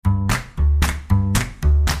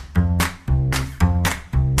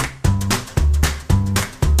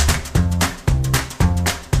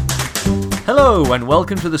Hello and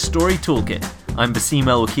welcome to the Story Toolkit. I'm Basim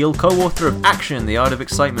El-Wakil, co-author of Action, The Art of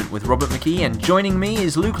Excitement with Robert McKee, and joining me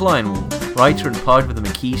is Luke Lionel, writer and part of the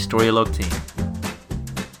McKee Storylog team.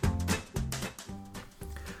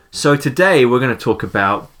 So today we're going to talk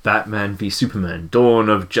about Batman v Superman, Dawn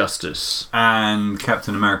of Justice. And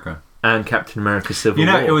Captain America. And Captain America Civil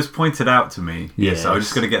War. It was pointed out to me, yes, I was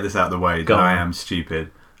just going to get this out of the way, that I am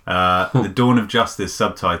stupid. The Dawn of Justice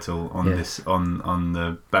subtitle on on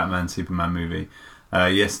the Batman Superman movie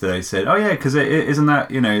yesterday said, oh yeah, because isn't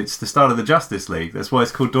that, it's the start of the Justice League, that's why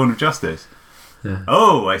it's called Dawn of Justice. Yeah.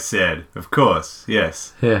 Oh, I said, of course,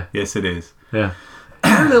 yes. Yeah. Yes, it is. Yeah.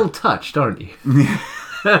 You're a little touched, aren't you?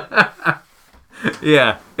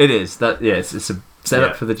 Yeah, it is. It's a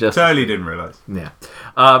setup for the Justice Totally League. didn't realise. Yeah.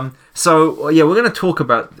 We're going to talk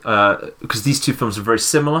about, because these two films are very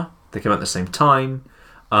similar. They came out at the same time.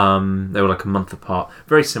 They were like a month apart.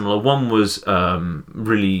 Very similar. One was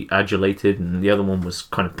really adulated and the other one was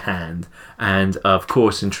kind of panned. And of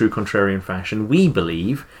course, in true contrarian fashion, we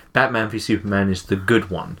believe Batman v Superman is the good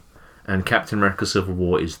one and Captain America Civil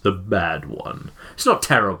War is the bad one. It's not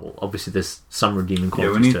terrible. Obviously, there's some redeeming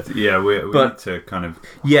qualities to it. We need to kind of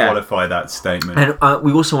qualify that statement. And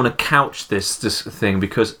we also want to couch this thing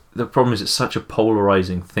because the problem is it's such a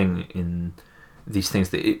polarizing thing in these things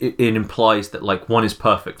that it implies that like one is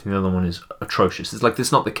perfect and the other one is atrocious. It's like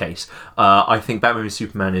that's not the case. I think Batman v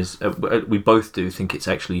Superman is we both do think it's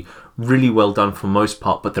actually really well done for most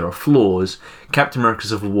part, but there are flaws. Captain America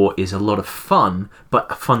Civil War is a lot of fun,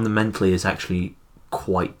 but fundamentally is actually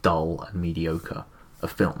quite dull and mediocre a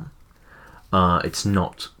film. It's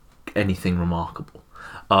not anything remarkable,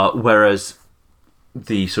 whereas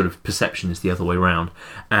the sort of perception is the other way around,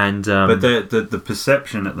 and but the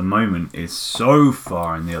perception at the moment is so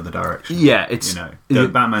far in the other direction. Yeah, it's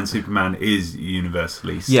Batman Superman is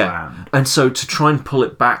universally slammed, and so to try and pull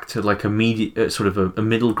it back to like a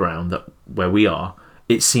middle ground where we are,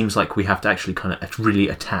 it seems like we have to actually kind of really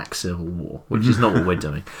attack Civil War, which is not what we're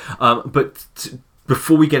doing.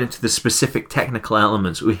 Before we get into the specific technical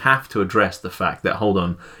elements, we have to address the fact that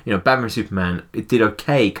Batman v Superman, it did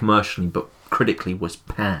okay commercially, but critically was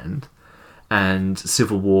panned, and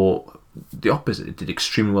Civil War the opposite. It did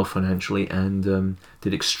extremely well financially and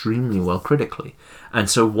did extremely well critically. And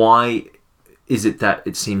so why is it that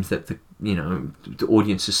it seems that the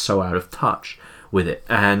audience is so out of touch with it?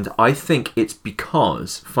 And I think it's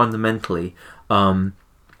because fundamentally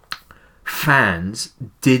fans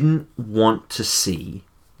didn't want to see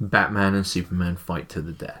Batman and Superman fight to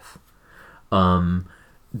the death.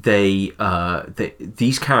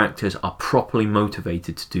 These characters are properly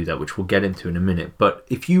motivated to do that, which we'll get into in a minute. But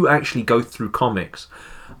if you actually go through comics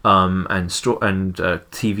and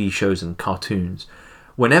TV shows and cartoons,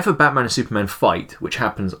 whenever Batman and Superman fight, which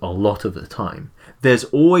happens a lot of the time, there's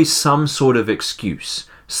always some sort of excuse,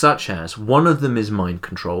 such as one of them is mind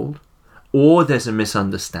controlled, or there's a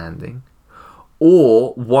misunderstanding,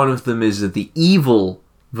 or one of them is the evil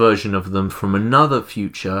version of them from another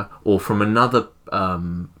future or from another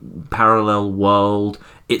parallel world.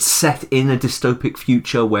 It's set in a dystopic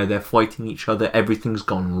future where they're fighting each other, everything's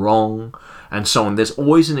gone wrong, and so on. There's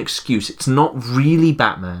always an excuse. It's not really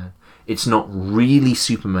Batman, it's not really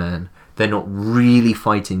Superman, they're not really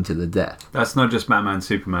fighting to the death. That's not just Batman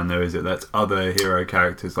Superman though, is it? That's other hero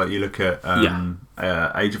characters. Like you look at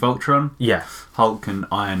Age of Ultron, Hulk and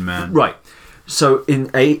Iron Man. Right. So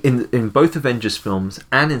in both Avengers films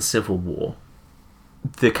and in Civil War,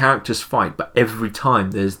 the characters fight, but every time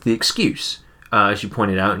there's the excuse. As you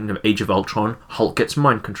pointed out, in Age of Ultron, Hulk gets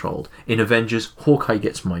mind controlled. In Avengers, Hawkeye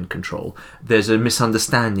gets mind controlled. There's a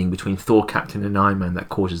misunderstanding between Thor, Captain and Iron Man that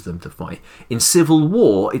causes them to fight. In Civil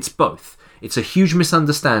War, it's both. It's a huge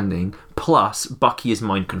misunderstanding, plus Bucky is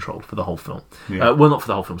mind controlled for the whole film. Yeah. Well, not for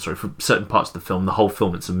the whole film, sorry, for certain parts of the film. The whole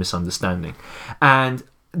film, it's a misunderstanding. And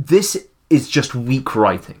this is just weak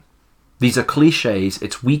writing. These are cliches,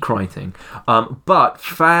 it's weak writing. But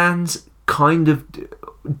fans kind of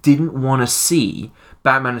didn't want to see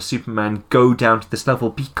Batman and Superman go down to this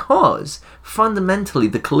level because fundamentally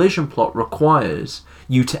the collision plot requires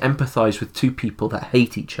you to empathize with two people that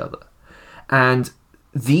hate each other. And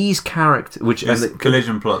these characters, which is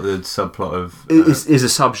collision plot, the subplot of is a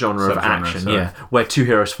subgenre of action, where two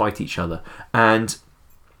heroes fight each other. And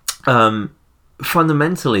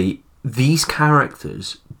fundamentally these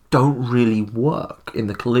characters don't really work in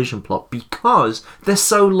the collision plot because they're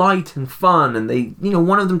so light and fun, and they,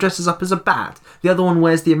 one of them dresses up as a bat, the other one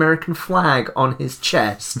wears the American flag on his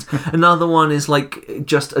chest, another one is like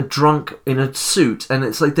just a drunk in a suit, and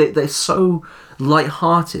it's like they're so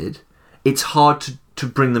light-hearted, it's hard to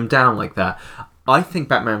bring them down like that. I think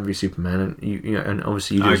Batman v Superman, and and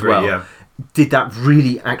obviously you do as well, did that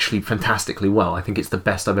really actually fantastically well. I think it's the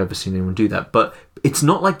best I've ever seen anyone do that. But it's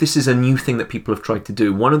not like this is a new thing that people have tried to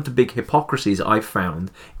do. One of the big hypocrisies I've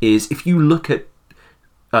found is if you look at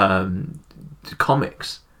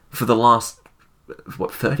comics for the last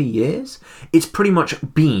 30 years, it's pretty much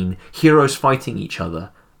been heroes fighting each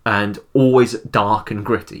other and always dark and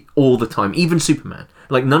gritty all the time. Even Superman,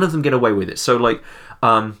 like none of them get away with it. So like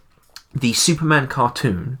the Superman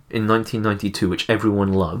cartoon in 1992, which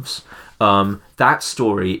everyone loves, that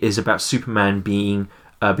story is about Superman being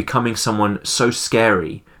becoming someone so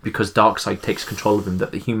scary because Darkseid takes control of him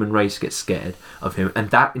that the human race gets scared of him, and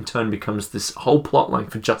that in turn becomes this whole plotline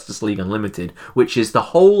for Justice League Unlimited, which is the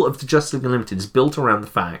whole of the Justice League Unlimited is built around the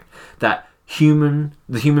fact that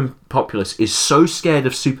the human populace is so scared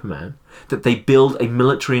of Superman that they build a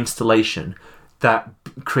military installation that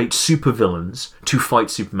creates supervillains to fight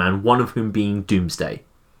Superman, one of whom being Doomsday.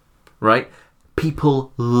 Right?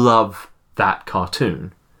 People love that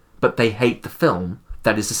cartoon, but they hate the film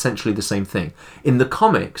that is essentially the same thing. In the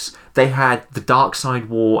comics, they had the Darkseid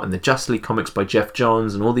War and the Justice League comics by Jeff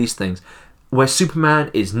Johns and all these things, where Superman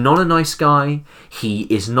is not a nice guy, he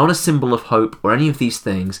is not a symbol of hope or any of these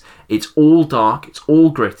things. It's all dark, it's all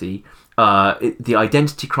gritty. The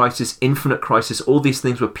identity crisis, infinite crisis, all these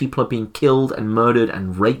things where people are being killed and murdered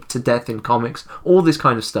and raped to death in comics, all this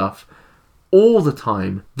kind of stuff, all the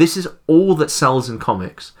time. This is all that sells in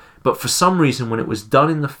comics. But for some reason, when it was done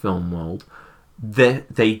in the film world,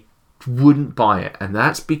 they wouldn't buy it, and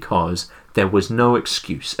that's because there was no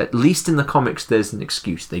excuse. At least in the comics, there's an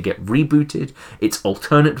excuse. They get rebooted. It's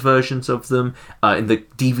alternate versions of them. In the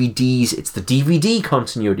DVDs, it's the DVD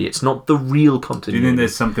continuity. It's not the real continuity. Do you think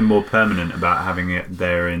there's something more permanent about having it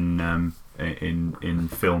there in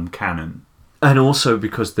film canon? And also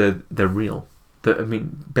because they're real.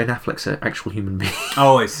 Ben Affleck's an actual human being.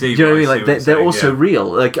 Oh, I see. Do you know what I mean? Like they're also real.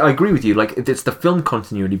 Like I agree with you. Like it's the film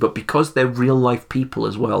continuity, but because they're real life people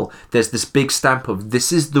as well, there's this big stamp of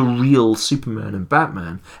this is the real Superman and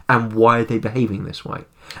Batman, and why are they behaving this way?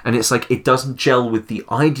 And it's like it doesn't gel with the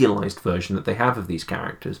idealized version that they have of these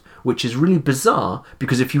characters, which is really bizarre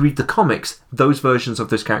because if you read the comics, those versions of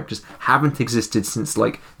those characters haven't existed since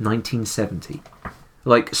like 1970.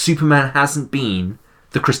 Like Superman hasn't been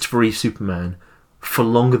the Christopher Reeve Superman for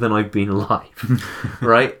longer than I've been alive,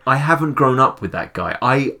 right? I haven't grown up with that guy.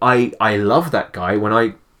 I love that guy.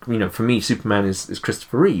 For me, Superman is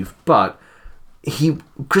Christopher Reeve, but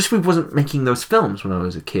Christopher Reeve wasn't making those films when I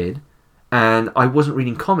was a kid, and I wasn't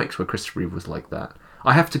reading comics where Christopher Reeve was like that.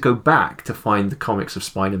 I have to go back to find the comics of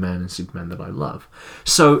Spider-Man and Superman that I love.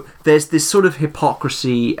 So there's this sort of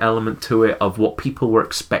hypocrisy element to it of what people were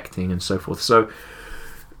expecting and so forth. So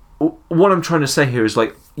what I'm trying to say here is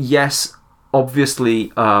like, yes, obviously,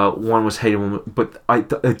 one was hated, but I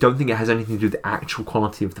don't think it has anything to do with the actual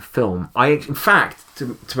quality of the film. In fact,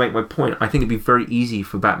 to make my point, I think it'd be very easy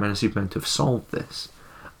for Batman and Superman to have solved this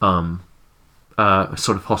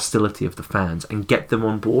sort of hostility of the fans and get them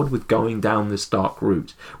on board with going down this dark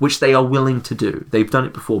route, which they are willing to do. They've done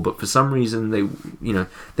it before, but for some reason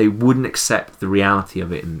they wouldn't accept the reality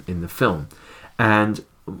of it in the film. And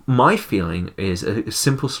my feeling is a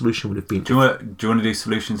simple solution would have been... Do you want to do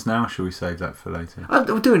solutions now, or should we save that for later?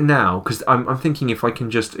 I'll do it now, because I'm thinking if I can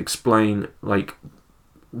just explain like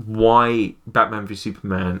why Batman v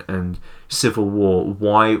Superman and Civil War,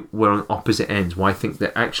 why we're on opposite ends, why I think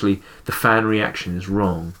that actually the fan reaction is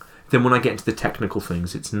wrong, then when I get into the technical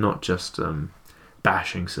things, it's not just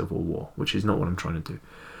bashing Civil War, which is not what I'm trying to do.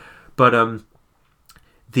 But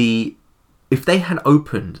if they had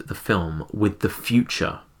opened the film with the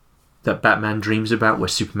future that Batman dreams about, where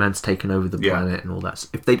Superman's taken over the planet and all that,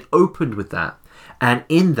 if they'd opened with that, and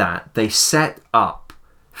in that they set up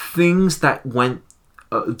things that went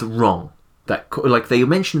wrong, that like they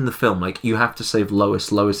mentioned in the film, like you have to save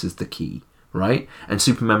Lois. Lois is the key, right? And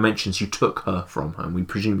Superman mentions you took her from her, and we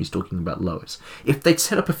presume he's talking about Lois. If they'd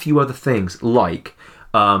set up a few other things, like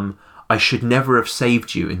I should never have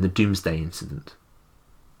saved you in the Doomsday incident.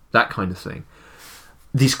 That kind of thing.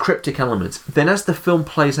 These cryptic elements. Then as the film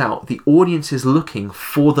plays out, the audience is looking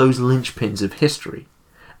for those linchpins of history.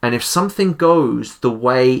 And if something goes the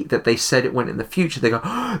way that they said it went in the future, they go,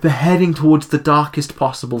 oh, they're heading towards the darkest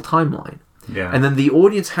possible timeline. Yeah. And then the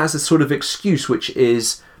audience has a sort of excuse, which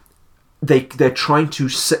is they're trying to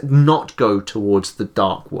not go towards the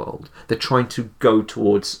dark world. They're trying to go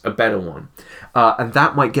towards a better one. And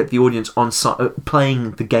that might get the audience on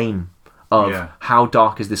playing the game of how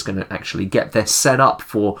dark is this going to actually get. They're set up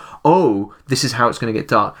for, oh, this is how it's going to get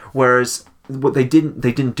dark. Whereas what they didn't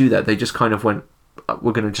do that. They just kind of went,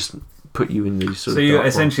 we're going to just put you in these sort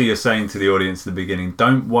of. So you're saying to the audience at the beginning,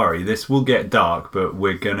 don't worry, this will get dark, but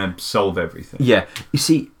we're going to solve everything. Yeah, you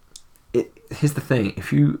see, here's the thing: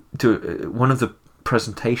 if you do one of the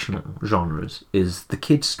presentational genres is the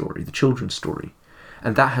kids' story, the children's story,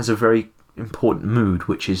 and that has a very important mood,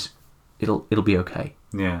 which is it'll be okay.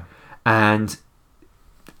 Yeah, and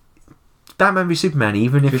Batman v Superman,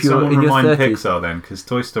 even if you're in your 30s... remind Pixar then, because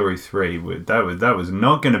Toy Story 3, that was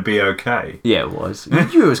not going to be okay. Yeah, it was. You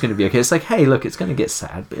knew it was going to be okay. It's like, hey, look, it's going to get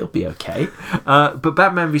sad, but it'll be okay. But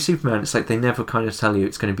Batman v Superman, it's like they never kind of tell you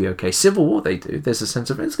it's going to be okay. Civil War, they do. There's a sense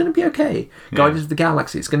of it's going to be okay. Yeah. Guardians of the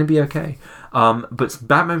Galaxy, it's going to be okay. But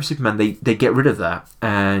Batman v Superman, they get rid of that.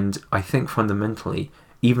 And I think fundamentally,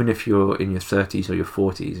 even if you're in your 30s or your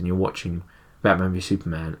 40s and you're watching Batman v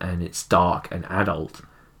Superman and it's dark and adult,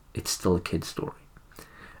 it's still a kid's story,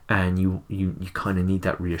 and you kind of need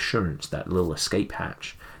that reassurance, that little escape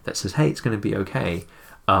hatch that says, hey, it's going to be okay.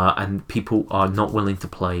 And people are not willing to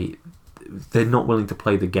play, they're not willing to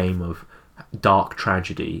play the game of dark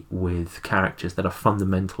tragedy with characters that are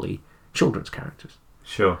fundamentally children's characters.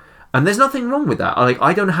 Sure. And there's nothing wrong with that.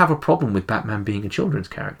 I don't have a problem with Batman being a children's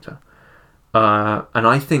character, and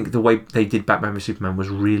I think the way they did Batman v Superman was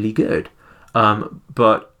really good.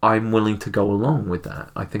 But I'm willing to go along with that.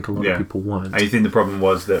 I think a lot of people weren't. And you think the problem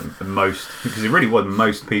was that because it really was,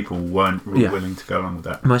 most people weren't willing to go along with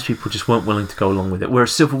that. Most people just weren't willing to go along with it.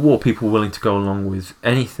 Whereas Civil War, people were willing to go along with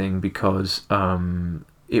anything because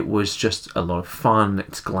it was just a lot of fun,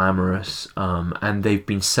 it's glamorous, and they've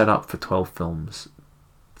been set up for 12 films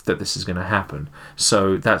that this is going to happen.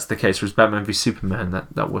 So that's the case. Whereas Batman v Superman,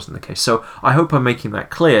 that wasn't the case. So I hope I'm making that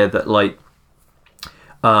clear that, like...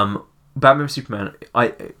 Batman v Superman,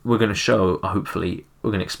 we're going to show, hopefully, we're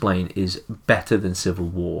going to explain, is better than Civil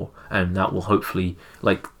War, and that will hopefully,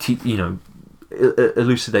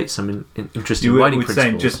 elucidate some interesting writing principles.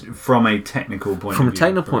 Saying just from a technical point of view. From a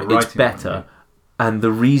technical point, it's better, and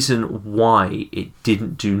the reason why it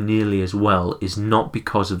didn't do nearly as well is not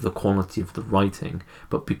because of the quality of the writing,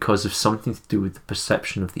 but because of something to do with the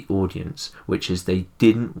perception of the audience, which is they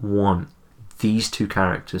didn't want these two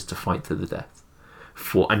characters to fight to the death.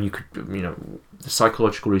 And you could, the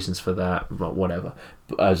psychological reasons for that, whatever.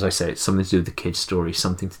 But as I say, it's something to do with the kid's story,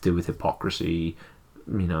 something to do with hypocrisy.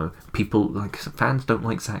 People fans don't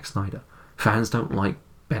like Zack Snyder, fans don't like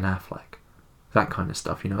Ben Affleck, that kind of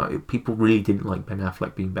stuff. People really didn't like Ben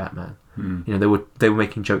Affleck being Batman. They were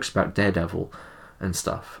making jokes about Daredevil and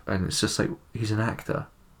stuff, and it's just like, he's an actor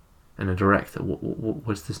and a director.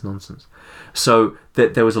 What's this nonsense? So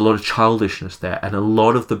there was a lot of childishness there, and a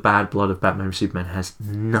lot of the bad blood of Batman v Superman has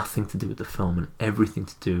nothing to do with the film and everything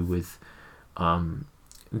to do with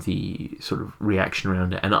the sort of reaction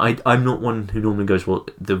around it. And I'm not one who normally goes, well,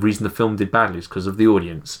 the reason the film did badly is because of the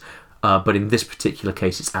audience. But in this particular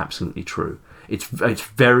case, it's absolutely true. It's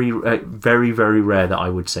very, very, very rare that I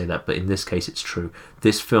would say that, but in this case, it's true.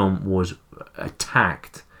 This film was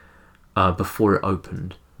attacked before it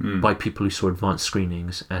opened by people who saw advanced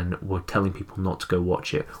screenings and were telling people not to go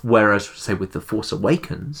watch it. Whereas, say, with The Force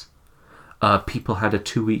Awakens, people had a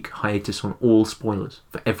 2-week hiatus on all spoilers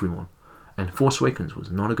for everyone. And Force Awakens was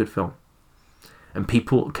not a good film. And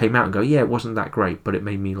people came out and go, yeah, it wasn't that great, but it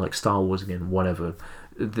made me like Star Wars again, whatever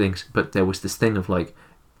things. But there was this thing of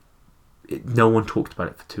no one talked about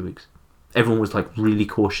it for 2 weeks. Everyone was really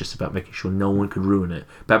cautious about making sure no one could ruin it.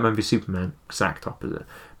 Batman v Superman, exact opposite.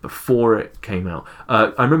 Before it came out,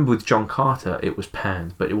 I remember with John Carter, it was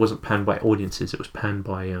panned, but it wasn't panned by audiences. It was panned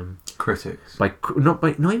by critics. Not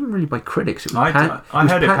even really by critics. It was I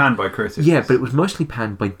heard it panned by critics. Yeah, but it was mostly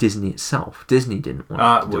panned by Disney itself. Disney didn't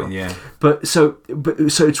want to do it. Yeah. But so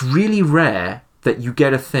it's really rare that you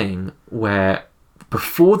get a thing where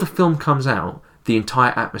before the film comes out, the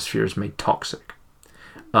entire atmosphere is made toxic.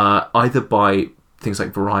 Either by things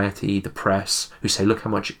like Variety, the press, who say, look how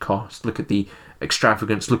much it cost, look at the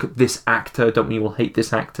extravagance, look at this actor, don't we all hate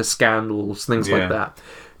this actor, scandals, things like that.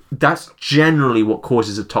 That's generally what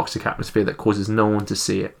causes a toxic atmosphere that causes no one to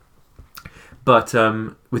see it. But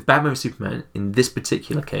with Batman v Superman, in this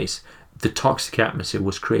particular case, the toxic atmosphere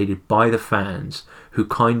was created by the fans who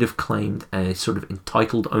kind of claimed a sort of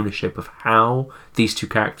entitled ownership of how these two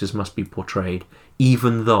characters must be portrayed,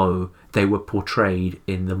 even though they were portrayed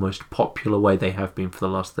in the most popular way they have been for the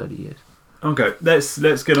last 30 years. Okay, let's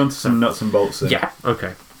get on to some nuts and bolts then. Yeah,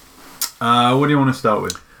 okay. What do you want to start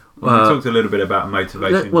with? We talked a little bit about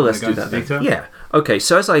motivation. Let's do that then. Yeah. Okay,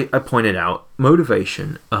 so as I pointed out,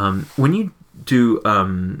 motivation, when you do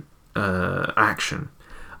action,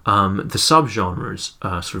 The subgenres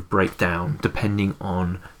sort of break down depending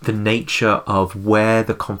on the nature of where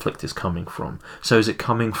the conflict is coming from. So is it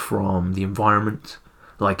coming from the environment,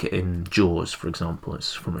 like in Jaws, for example,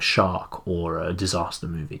 it's from a shark or a disaster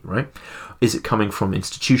movie, right? Is it coming from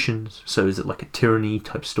institutions? So is it like a tyranny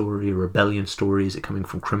type story, a rebellion story? Is it coming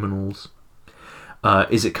from criminals?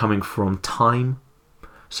 Is it coming from time?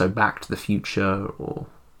 So Back to the Future, or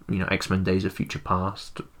X-Men Days of Future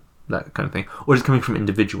Past, that kind of thing. Or is it coming from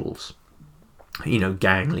individuals?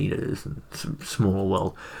 Gang leaders and small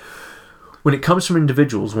world. When it comes from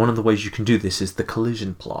individuals, one of the ways you can do this is the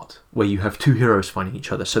collision plot, where you have two heroes fighting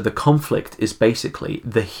each other. So the conflict is basically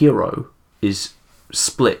the hero is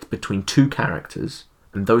split between two characters,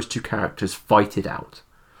 and those two characters fight it out.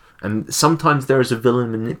 And sometimes there is a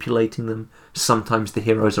villain manipulating them. Sometimes the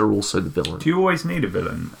heroes are also the villain. Do you always need a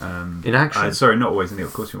villain? In action? Sorry, not always need.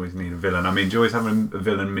 Of course you always need a villain. I mean, do you always have a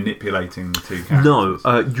villain manipulating the two characters?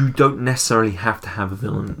 No, you don't necessarily have to have a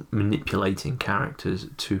villain manipulating characters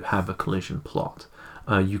to have a collision plot.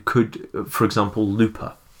 You could, for example,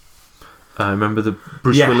 Looper. Remember the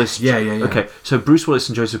Bruce Willis? Yeah. Okay, so Bruce Willis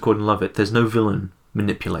and Joseph Gordon-Levitt, there's no villain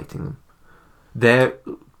manipulating them. They're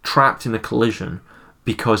trapped in a collision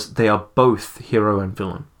because they are both hero and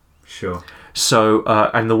villain. Sure. So,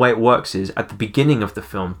 and the way it works is, at the beginning of the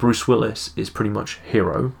film, Bruce Willis is pretty much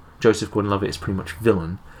hero, Joseph Gordon-Levitt is pretty much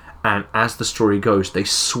villain, and as the story goes, they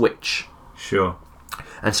switch. Sure.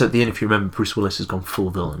 And so at the end, if you remember, Bruce Willis has gone full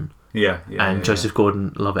villain. And Joseph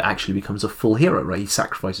Gordon-Levitt actually becomes a full hero, right? He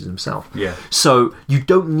sacrifices himself. Yeah. So you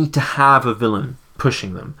don't need to have a villain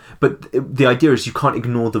pushing them, but the idea is you can't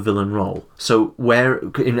ignore the villain role. So where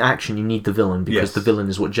in action you need the villain, because the villain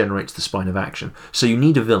is what generates the spine of action. So you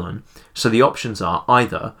need a villain. So the options are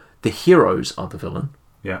either the heroes are the villain,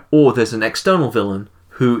 or there's an external villain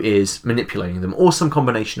who is manipulating them, or some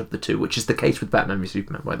combination of the two, which is the case with Batman v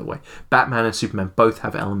Superman, by the way. Batman and Superman both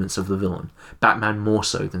have elements of the villain. Batman more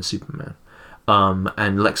so than Superman.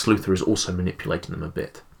 And Lex Luthor is also manipulating them a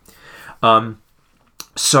bit. But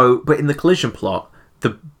in the collision plot,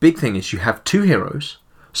 the big thing is you have two heroes,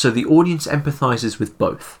 so the audience empathizes with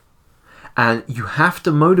both. And you have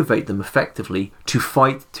to motivate them effectively to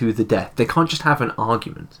fight to the death. They can't just have an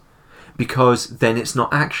argument, because then it's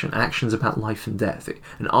not action. Action's about life and death.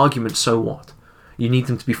 An argument, so what? You need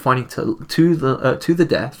them to be fighting to the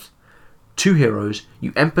death. Two heroes,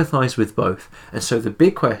 you empathize with both. And so the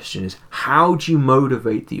big question is, how do you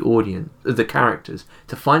motivate the audience, the characters,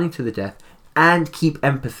 to fighting to the death and keep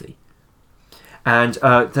empathy? And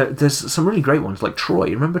there's some really great ones, like Troy.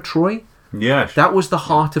 Remember Troy? Yeah. That was the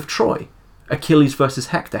heart of Troy. Achilles versus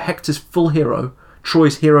Hector. Hector's full hero.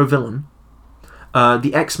 Troy's hero villain.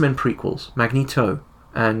 The X-Men prequels. Magneto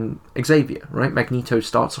and Xavier, right? Magneto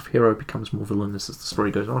starts off hero, becomes more villain as the story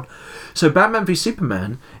goes on. So Batman v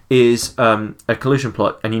Superman is a collision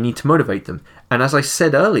plot, and you need to motivate them. And as I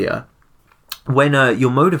said earlier, when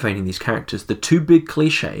you're motivating these characters, the two big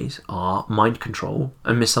cliches are mind control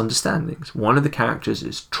and misunderstandings. One of the characters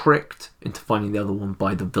is tricked into finding the other one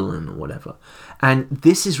by the villain or whatever. And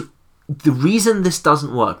this is the reason this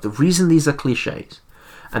doesn't work. The reason these are cliches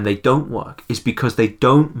and they don't work is because they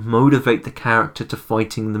don't motivate the character to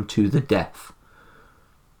fighting them to the death.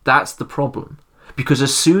 That's the problem. Because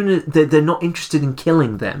as soon as they're not interested in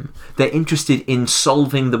killing them, they're interested in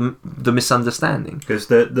solving the misunderstanding. Because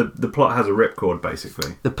the plot has a ripcord,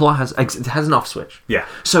 basically. The plot has an off switch. Yeah.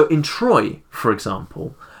 So in Troy, for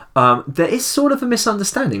example, there is sort of a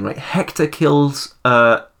misunderstanding, right? Hector kills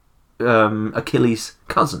Achilles'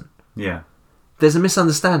 cousin. Yeah. There's a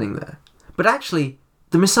misunderstanding there, but actually,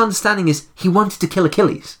 the misunderstanding is he wanted to kill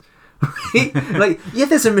Achilles. Right?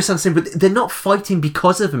 There's a misunderstanding, but they're not fighting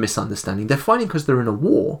because of a misunderstanding. They're fighting because they're in a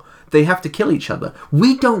war. They have to kill each other.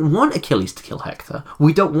 We don't want Achilles to kill Hector.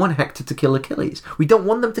 We don't want Hector to kill Achilles. We don't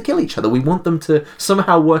want them to kill each other. We want them to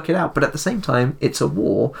somehow work it out. But at the same time, it's a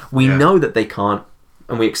war. We know that they can't,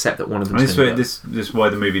 and we accept that one of them is going to go. This is why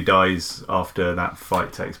the movie dies after that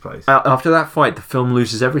fight takes place. After that fight, the film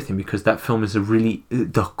loses everything, because that film is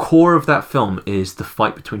the core of that film is the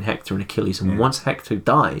fight between Hector and Achilles. And once Hector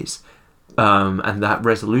dies, and that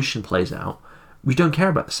resolution plays out, we don't care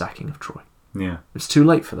about the sacking of Troy. Yeah, it's too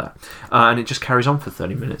late for that, and it just carries on for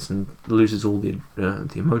 30 minutes and loses all the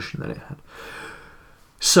emotion that it had.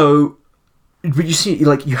 So, but you see,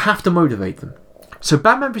 like, you have to motivate them. So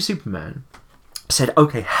Batman v Superman said,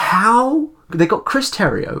 okay, how... They got Chris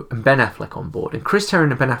Terrio and Ben Affleck on board, and Chris Terrio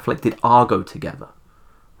and Ben Affleck did Argo together.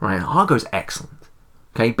 Right? And Argo's excellent.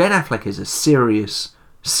 Okay, Ben Affleck is a serious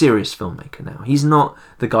filmmaker now. He's not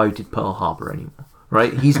the guy who did Pearl Harbor anymore.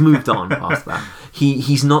 right? He's moved on past that.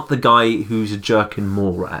 He's not the guy who's a jerk in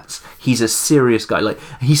Mallrats. He's a serious guy. Like,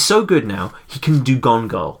 he's so good now, he can do Gone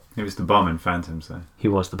Girl. He was the bomb in Phantom, so. He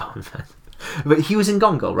was the bomb in Phantom. But he was in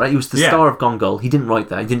Gone Girl, right? He was the star of Gone Girl. He didn't write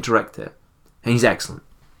that. He didn't direct it. And he's excellent.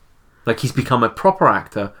 Like, he's become a proper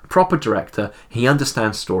actor, proper director. He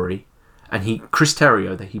understands story. And he brought Chris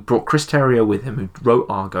Terrio with him, who wrote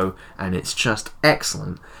Argo, and it's just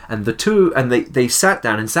excellent. And they sat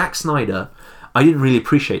down, and Zack Snyder, I didn't really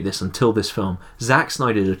appreciate this until this film. Zack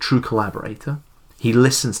Snyder is a true collaborator. He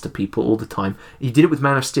listens to people all the time. He did it with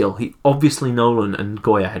Man of Steel. Obviously, Nolan and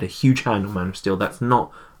Goya had a huge hand on Man of Steel. That's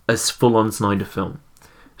not a full-on Snyder film.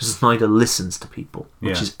 Snyder listens to people,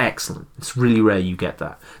 which is excellent. It's really rare you get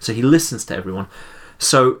that. So he listens to everyone.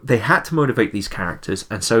 So they had to motivate these characters,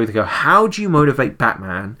 and so they go, how do you motivate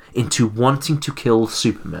Batman into wanting to kill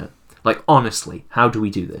Superman? Like, honestly, how do we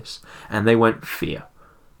do this? And they went, fear,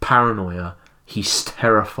 paranoia. He's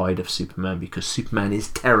terrified of Superman because Superman is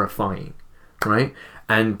terrifying, right?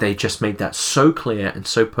 And they just made that so clear and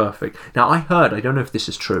so perfect. Now, I don't know if this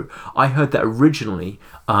is true, I heard that originally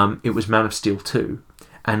it was Man of Steel 2,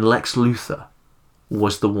 and Lex Luthor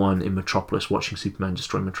was the one in Metropolis watching Superman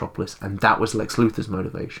destroy Metropolis, and that was Lex Luthor's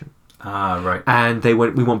motivation. Ah, right. And they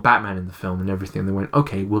went, we want Batman in the film and everything. They went,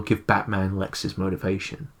 okay, we'll give Batman Lex's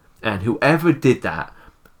motivation. And whoever did that,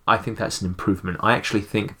 I think that's an improvement. I actually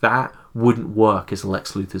think that wouldn't work as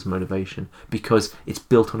Lex Luthor's motivation because it's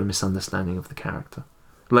built on a misunderstanding of the character.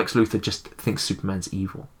 Lex Luthor just thinks Superman's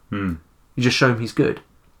evil. You just show him he's good.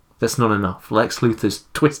 That's not enough. Lex Luthor's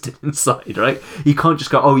twisted inside, right? You can't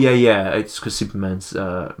just go, oh, yeah, it's because Superman's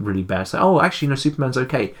really bad. So, oh, actually, no, Superman's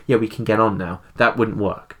okay. Yeah, we can get on now. That wouldn't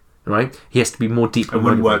work, right? He has to be more deeply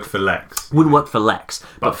motivated. It wouldn't work for Lex. Wouldn't work for Lex.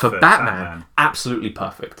 But for Batman, absolutely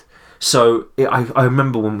perfect. So I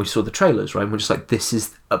remember when we saw the trailers, right? And we're just like, this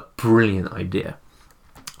is a brilliant idea.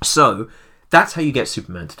 So that's how you get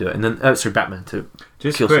Superman to do it. And then, Batman to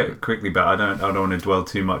just kill Superman. Quickly, but I don't want to dwell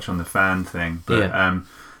too much on the fan thing. But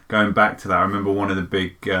going back to that, I remember one of the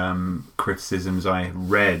big criticisms I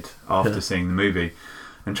read after seeing the movie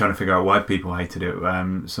and trying to figure out why people hated it.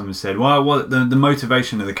 Someone said, well, the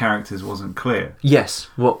motivation of the characters wasn't clear. Yes.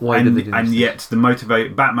 Why did they do this? And yet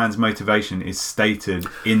Batman's motivation is stated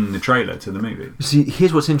in the trailer to the movie. See,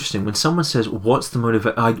 here's what's interesting. When someone says, what's the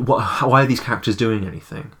motivation? Why are these characters doing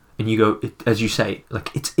anything? And you go, as you say,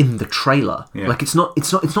 like, it's in the trailer. Yeah. Like, it's not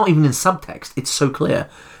even in subtext. It's so clear.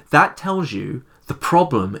 That tells you the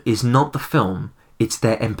problem is not the film, it's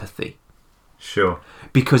their empathy. Sure.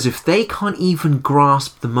 Because if they can't even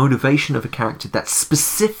grasp the motivation of a character that's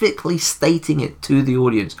specifically stating it to the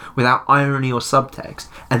audience without irony or subtext,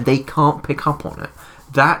 and they can't pick up on it,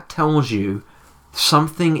 that tells you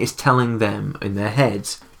something is telling them in their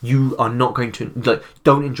heads, you are not going to, like,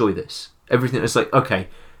 don't enjoy this. Everything is like, okay,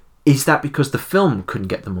 is that because the film couldn't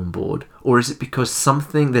get them on board? Or is it because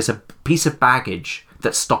there's a piece of baggage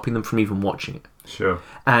that's stopping them from even watching it? Sure.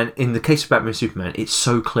 And in the case of Batman and Superman, it's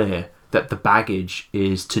so clear that the baggage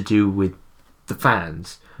is to do with the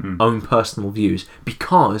fans' own personal views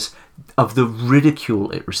because of the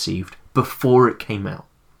ridicule it received before it came out.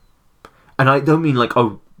 And I don't mean like,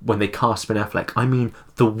 when they cast Ben Affleck. I mean,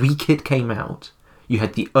 the week it came out, you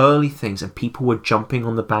had the early things and people were jumping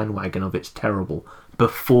on the bandwagon of it's terrible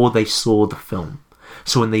before they saw the film.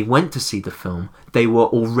 So when they went to see the film, they were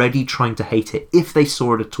already trying to hate it if they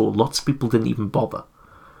saw it at all. Lots of people didn't even bother.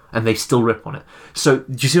 And they still rip on it. So,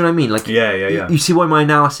 do you see what I mean? Like, yeah. You see why my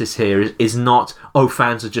analysis here is not,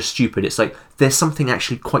 fans are just stupid. It's like, there's something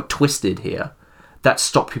actually quite twisted here that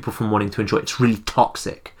stopped people from wanting to enjoy it. It's really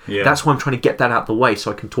toxic. Yeah. That's why I'm trying to get that out of the way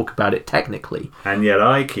so I can talk about it technically. And yet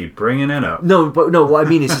I keep bringing it up. No, what I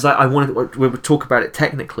mean is I want to talk about it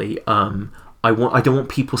technically. I don't want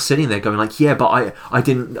people sitting there going like, yeah, but I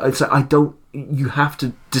didn't. It's like, I don't. You have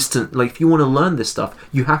to like, if you want to learn this stuff,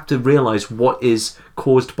 you have to realize what is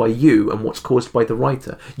caused by you and what's caused by the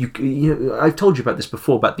writer. You know, I've told you about this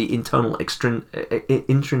before about the internal,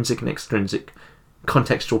 intrinsic and extrinsic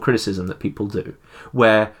contextual criticism that people do,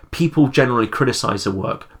 where people generally criticize a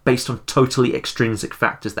work based on totally extrinsic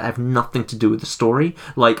factors that have nothing to do with the story.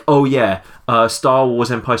 Like, Star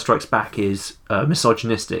Wars Empire Strikes Back is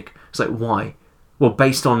misogynistic. It's like, why? Well,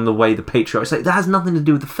 based on the way the patriarch... It's like, that has nothing to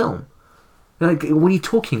do with the film. Like, what are you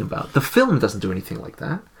talking about? The film doesn't do anything like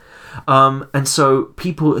that. And so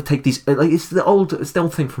people take these... Like, it's the old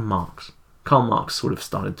thing from Marx. Karl Marx sort of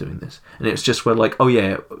started doing this. And it's just where, like,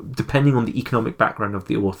 depending on the economic background of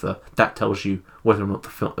the author, that tells you whether or not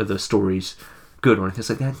the story's good or anything. It's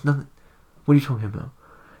like, that's nothing... What are you talking about?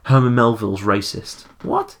 Herman Melville's racist.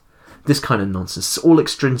 What? This kind of nonsense. It's all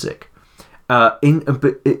extrinsic. But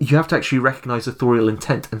you have to actually recognize authorial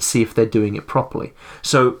intent and see if they're doing it properly.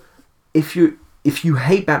 So if you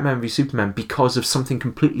hate Batman v Superman because of something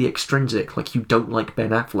completely extrinsic, like you don't like Ben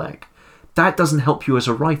Affleck, that doesn't help you as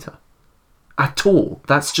a writer at all.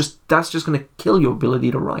 That's just going to kill your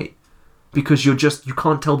ability to write, because you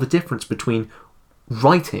can't tell the difference between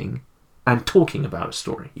writing and talking about a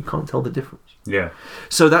story. You can't tell the difference. Yeah.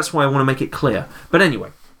 So that's why I want to make it clear. But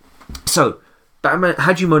anyway, so Batman,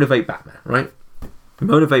 how do you motivate Batman, right? You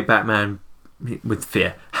motivate Batman with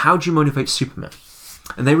fear. How do you motivate Superman?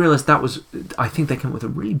 And they realized I think they came up with a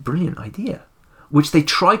really brilliant idea, which they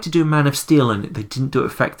tried to do in Man of Steel and they didn't do it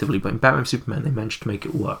effectively, but in Batman v Superman they managed to make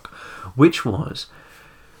it work, which was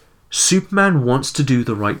Superman wants to do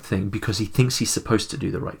the right thing because he thinks he's supposed to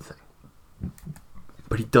do the right thing.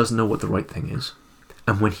 But he doesn't know what the right thing is.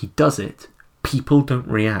 And when he does it, people don't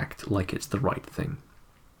react like it's the right thing.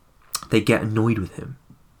 They get annoyed with him.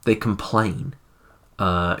 They complain.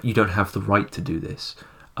 You don't have the right to do this.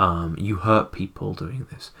 You hurt people doing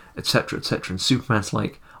this, etc., etc. And Superman's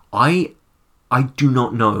like, I do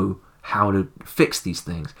not know how to fix these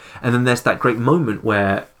things. And then there's that great moment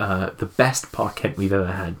where the best Park Kent we've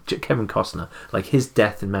ever had, Kevin Costner, like his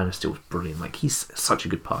death in Man of Steel was brilliant. Like he's such a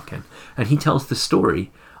good Park Kent. And he tells the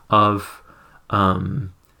story of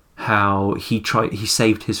how he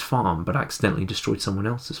saved his farm but accidentally destroyed someone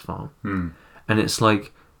else's farm. And it's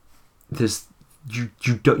like you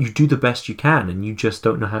do the best you can and you just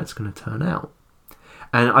don't know how it's going to turn out.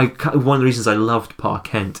 And one of the reasons I loved Park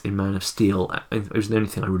Kent in Man of Steel, it was the only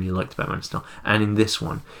thing I really liked about Man of Steel, and in this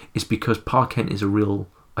one, is because Park Kent is a real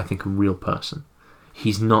person.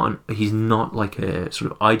 He's not like a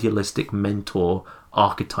sort of idealistic mentor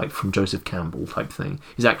archetype from Joseph Campbell type thing.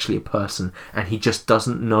 He's actually a person, and he just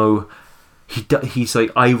doesn't know. He's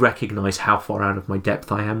like, I recognize how far out of my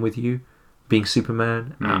depth I am with you, being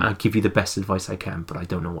Superman. I'll give you the best advice I can, but I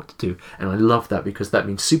don't know what to do. And I love that, because that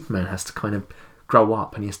means Superman has to kind of grow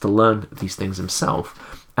up and he has to learn these things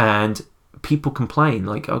himself. And people complain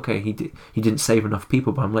like, okay, he didn't save enough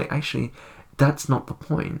people, but I'm like, actually, that's not the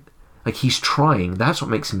point. Like, he's trying. That's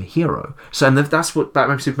what makes him a hero. So, and that's what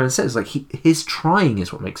Batman v Superman says. Like, his trying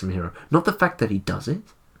is what makes him a hero, not the fact that he does it.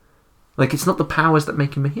 Like, it's not the powers that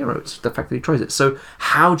make him a hero, it's the fact that he tries it. So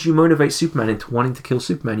how do you motivate Superman into wanting to kill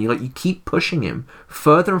Superman? You keep pushing him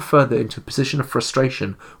further and further into a position of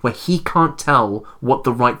frustration where he can't tell what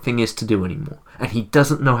the right thing is to do anymore, and he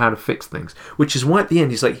doesn't know how to fix things. Which is why at the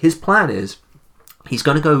end he's like, his plan is he's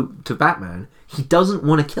going to go to Batman. He doesn't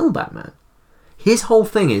want to kill Batman. His whole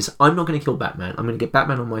thing is, I'm not going to kill Batman. I'm going to get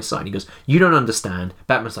Batman on my side. He goes, you don't understand.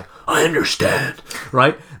 Batman's like, I understand.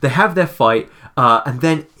 Right? They have their fight, and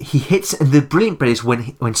then he hits. And the brilliant bit is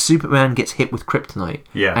when Superman gets hit with kryptonite,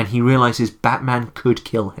 and he realizes Batman could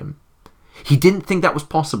kill him. He didn't think that was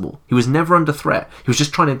possible. He was never under threat. He was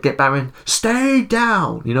just trying to get Batman, stay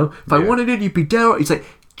down. If I wanted it, you'd be down. He's like,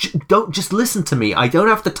 don't just listen to me. I don't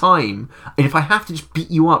have the time. And if I have to just beat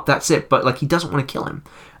you up, that's it. But he doesn't want to kill him.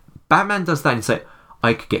 Batman does that and he's like,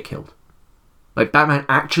 I could get killed. Like, Batman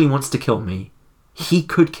actually wants to kill me. He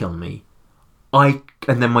could kill me. And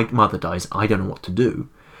then my mother dies. I don't know what to do.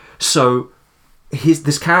 So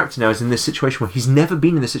this character now is in this situation where he's never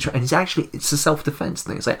been in this situation, and it's a self-defense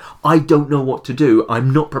thing. It's like, I don't know what to do.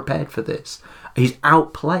 I'm not prepared for this. He's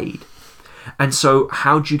outplayed. And so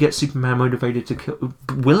how do you get Superman motivated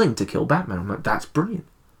willing to kill Batman? I'm like, that's brilliant.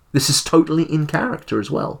 This is totally in character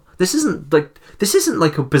as well. This isn't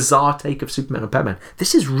like a bizarre take of Superman or Batman.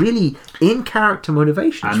 This is really in character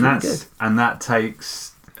motivation. It's really good. And that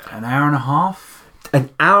takes an hour and a half. An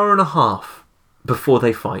hour and a half before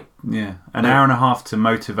they fight. Yeah, an hour and a half to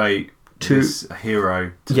motivate this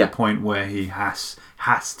hero to the point where he has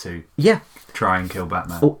to try and kill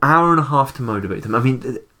Batman. Or hour and a half to motivate them. I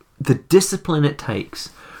mean, the discipline it takes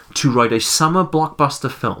to write a summer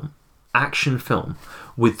blockbuster film, action film,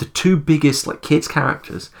 with the two biggest kids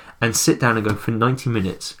characters, and sit down and go, for 90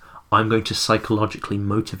 minutes I'm going to psychologically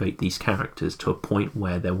motivate these characters to a point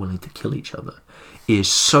where they're willing to kill each other, is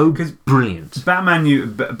so brilliant.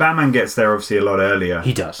 Batman gets there obviously a lot earlier.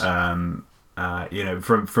 He does. From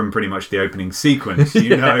pretty much the opening sequence.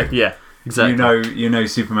 Yeah, exactly. You know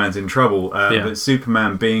Superman's in trouble. But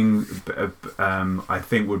Superman being, I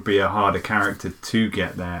think, would be a harder character to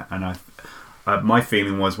get there. And my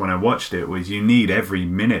feeling was when I watched it was you need every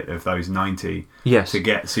minute of those 90 to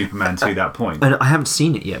get Superman to that point. And I haven't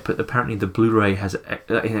seen it yet, but apparently the Blu-ray has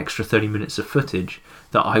an extra 30 minutes of footage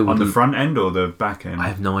that I would... On the front end or the back end? I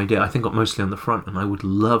have no idea. I think mostly on the front, and I would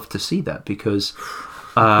love to see that because,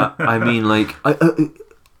 I mean,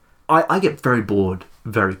 I get very bored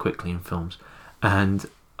very quickly in films, and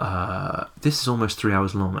this is almost 3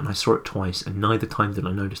 hours long, and I saw it twice, and neither time did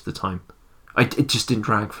I notice the time. It just didn't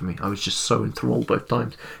drag for me. I was just so enthralled both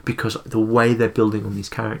times because the way they're building on these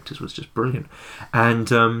characters was just brilliant.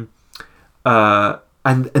 And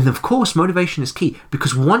of course, motivation is key,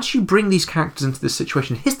 because once you bring these characters into this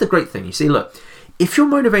situation, here's the great thing. You see, look, if you're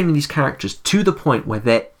motivating these characters to the point where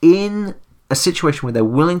they're in a situation where they're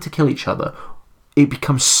willing to kill each other, it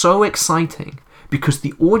becomes so exciting because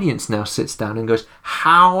the audience now sits down and goes,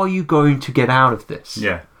 how are you going to get out of this?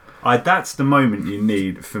 Yeah. That's the moment you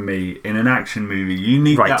need, for me, in an action movie. You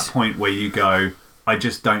need that point where you go, I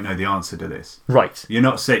just don't know the answer to this. Right. You're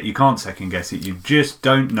not you can't second guess it. You just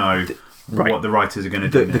don't know what the writers are going to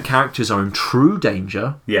do. The characters are in true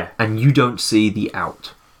danger. Yeah. And you don't see the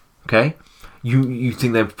out. Okay? You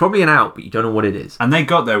think there's probably an out, but you don't know what it is. And they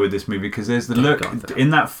got there with this movie, because there's the look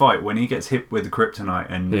in that fight when he gets hit with the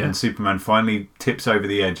kryptonite and Superman finally tips over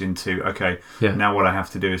the edge into, now what I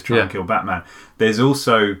have to do is try and kill Batman. There's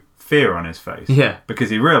also fear on his face. Yeah.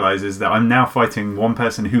 Because he realises that I'm now fighting one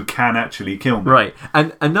person who can actually kill me. Right.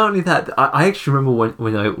 And not only that, I actually remember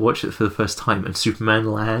when I watched it for the first time and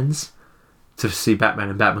Superman lands to see Batman,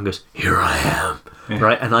 and Batman goes, here I am. Yeah.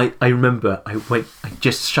 Right? And I remember I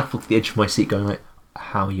just shuffled to the edge of my seat going like,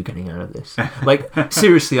 how are you getting out of this? Like,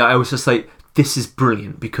 seriously, I was just like, this is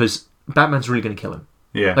brilliant, because Batman's really going to kill him.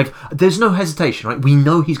 Yeah. Like, there's no hesitation, right? We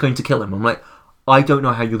know he's going to kill him. I'm like, I don't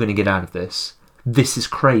know how you're going to get out of this. This is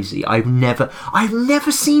crazy. I've never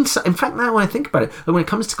seen... In fact, now when I think about it, when it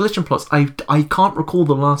comes to collision plots, I can't recall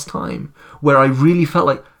the last time where I really felt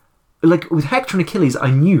like with Hector and Achilles, I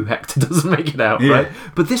knew Hector doesn't make it out, right?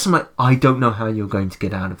 But this, I'm like, I don't know how you're going to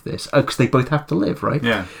get out of this, because they both have to live, right?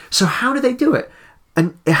 Yeah. So how do they do it?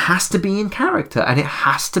 And it has to be in character, and it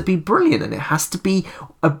has to be brilliant, and it has to be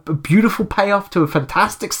a beautiful payoff to a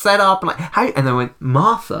fantastic setup. And they went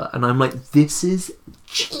Martha, and I'm like, this is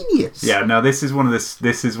genius. Yeah, no, this is one of the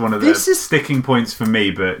sticking points for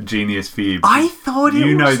me, but genius for you. I thought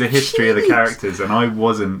you know the history of the characters, and I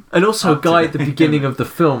wasn't. And also, a guy at the beginning of the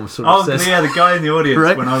film sort of says, the guy in the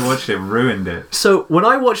audience when I watched it ruined it. So when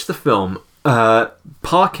I watched the film,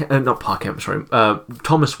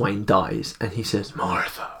 Thomas Wayne dies, and he says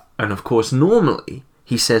Martha, and of course normally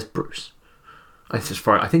he says Bruce. I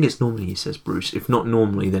think it's normally he says Bruce. If not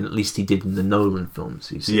normally, then at least he did in the Nolan films.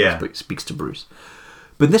 He speaks to Bruce.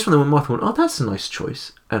 But in this one, when Martha went, oh, that's a nice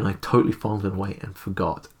choice, and I totally filed it away and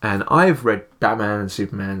forgot. And I've read Batman and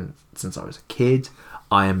Superman since I was a kid.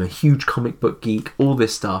 I am a huge comic book geek. All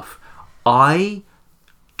this stuff. I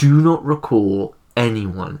do not recall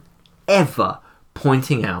anyone ever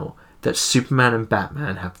pointing out that Superman and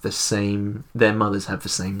Batman have their mothers have the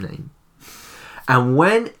same name. And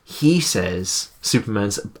when he says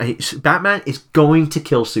Batman is going to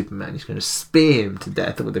kill Superman, he's going to spear him to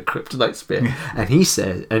death with a kryptonite spear, and he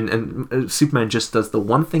says, and Superman just does the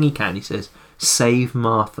one thing he can. He says, "Save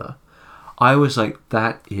Martha." I was like,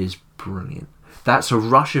 that is brilliant. That's a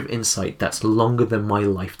rush of insight that's longer than my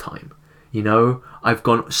lifetime. You know, I've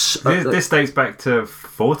gone. This dates back to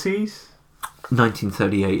 40s.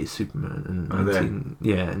 1938 is Superman, and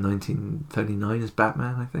 1939 is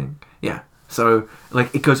Batman, I think. Yeah. So,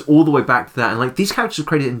 it goes all the way back to that, and these characters are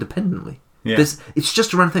created independently. Yeah. It's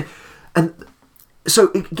just a random thing, and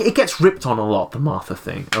so it gets ripped on a lot, the Martha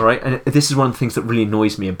thing. All right, and this is one of the things that really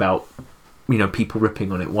annoys me about people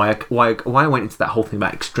ripping on it. Why I went into that whole thing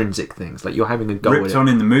about extrinsic things, like you're having a go. Ripped on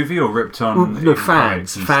in the movie, or ripped on? No,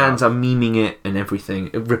 fans are memeing it and everything.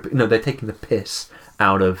 They're taking the piss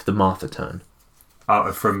out of the Martha turn.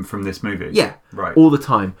 From this movie. Yeah, right. All the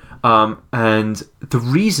time, and the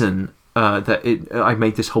reason. I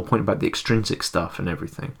made this whole point about the extrinsic stuff and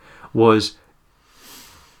everything was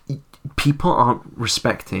people aren't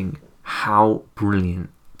respecting how brilliant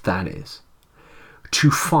that is.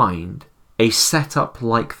 To find a setup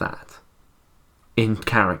like that in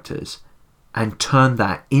characters and turn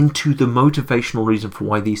that into the motivational reason for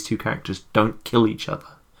why these two characters don't kill each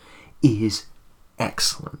other is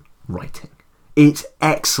excellent writing. It's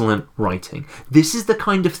excellent writing. This is the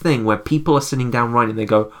kind of thing where people are sitting down writing and they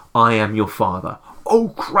go, I am your father.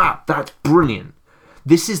 Oh crap, that's brilliant.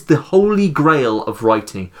 This is the holy grail of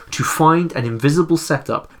writing, to find an invisible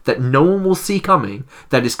setup that no one will see coming,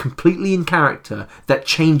 that is completely in character, that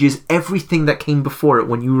changes everything that came before it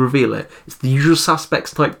when you reveal it. It's the Usual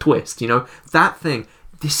Suspects type twist, that thing.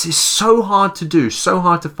 This is so hard to do, so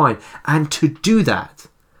hard to find. And to do that,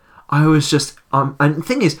 I was just... and the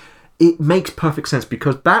thing is, it makes perfect sense,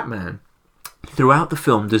 because Batman, throughout the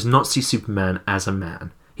film, does not see Superman as a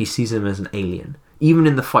man. He sees him as an alien. Even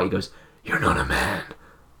in the fight, he goes, "You're not a man.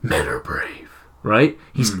 Men are brave." Right?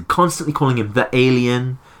 He's constantly calling him the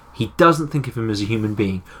alien, He doesn't think of him as a human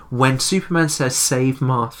being. When Superman says, "Save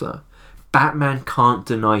Martha," Batman can't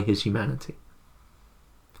deny his humanity.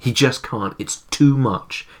 He just can't. It's too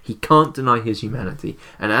much. He can't deny his humanity.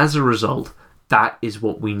 And as a result, that is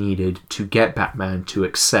what we needed to get Batman to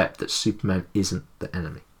accept that Superman isn't the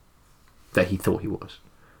enemy that he thought he was.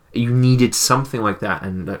 You needed something like that,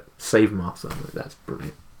 and Save Martha. That's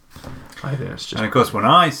brilliant. I think that's just... And of course, when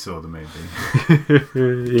I saw the movie...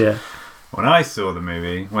 yeah. When I saw the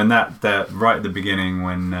movie, when that right at the beginning,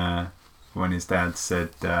 when his dad said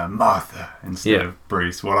Martha instead of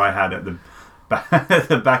Bruce, what I had at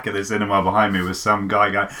the back of the cinema behind me was some guy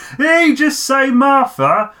going, "Hey, just say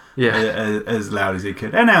Martha!" As loud as he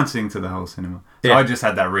could, announcing to the whole cinema. So I just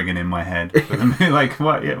had that ringing in my head for the movie, like,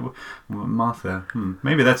 what? Yeah, Martha.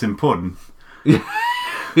 Maybe that's important. Yeah,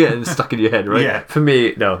 it's stuck in your head, right? Yeah. For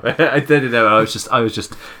me, no, I didn't know. I was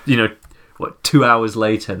just, 2 hours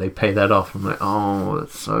later they pay that off. I'm like, oh,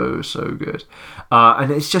 that's so good.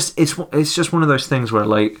 And it's just one of those things where,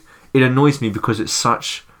 like, it annoys me because it's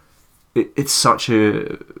such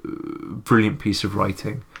a brilliant piece of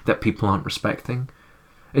writing that people aren't respecting.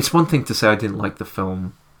 It's one thing to say I didn't like the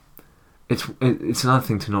film. It's another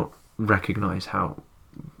thing to not recognise how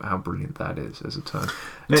brilliant that is as a turn,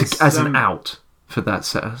 as an out for that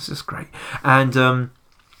set. It's just great. And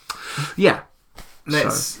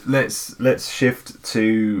let's shift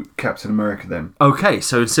to Captain America then. Okay,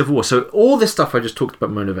 so in Civil War, so all this stuff I just talked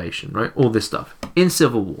about motivation, right? All this stuff in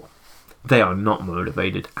Civil War, they are not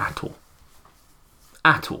motivated at all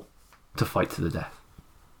to fight to the death.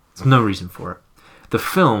 There's no reason for it. The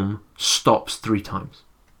film stops 3 times,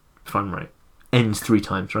 if I'm right. Ends 3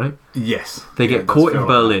 times, right? Yes. They get caught in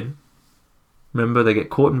Berlin. Remember, they get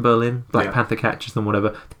caught in Berlin. Black Panther catches them,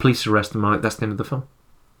 whatever. The police arrest them. That's the end of the film.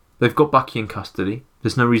 They've got Bucky in custody.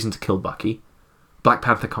 There's no reason to kill Bucky. Black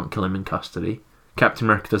Panther can't kill him in custody. Captain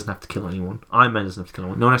America doesn't have to kill anyone. Iron Man doesn't have to kill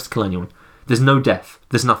anyone. No one has to kill anyone. There's no death.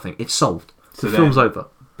 There's nothing. It's solved. So the film's over.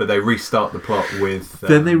 But they restart the plot with...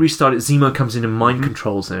 Then they restart it. Zemo comes in and mind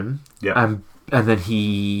controls him. Yeah. And then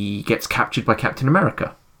he gets captured by Captain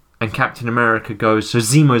America. And Captain America goes, "So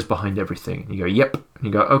Zemo's behind everything." And you go, "Yep." And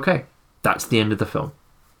you go, "Okay." That's the end of the film.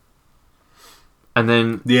 And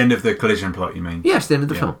then... The end of the collision plot, you mean? Yes, the end of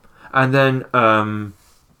the film. And then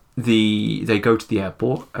they go to the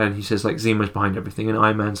airport and he says, like, "Zemo's behind everything." And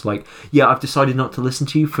Iron Man's like, "Yeah, I've decided not to listen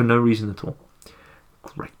to you for no reason at all."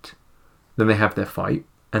 Great. Then they have their fight.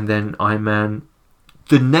 And then Iron Man...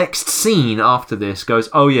 The next scene after this goes,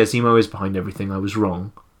 "Oh yeah, Zemo is behind everything. I was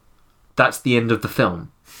wrong." That's the end of the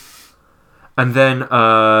film. And then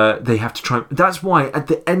they have to try... That's why at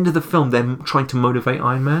the end of the film they're trying to motivate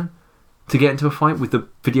Iron Man to get into a fight with the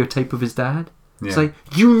videotape of his dad. Yeah. It's like,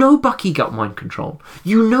 you know Bucky got mind control.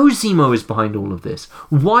 You know Zemo is behind all of this.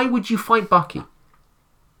 Why would you fight Bucky?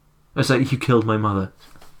 It's like, "You killed my mother."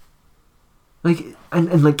 Like,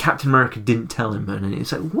 and like Captain America didn't tell him, and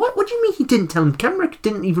it's like, what do you mean he didn't tell him? Captain America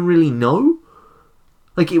didn't even really know.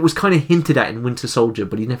 Like, it was kind of hinted at in Winter Soldier,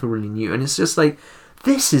 but he never really knew. And it's just like,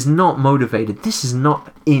 this is not motivated. This is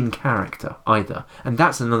not in character either. And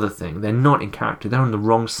that's another thing. They're not in character. They're on the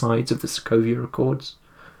wrong sides of the Sokovia Accords.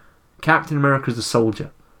 Captain America's a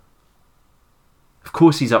soldier. Of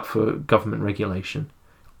course he's up for government regulation.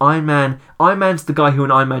 Iron Man's the guy who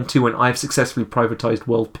in Iron Man 2 went, "I have successfully privatized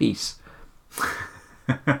world peace."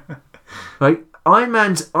 Right? Iron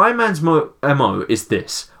Man's MO is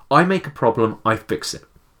this: I make a problem, I fix it.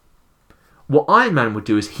 What Iron Man would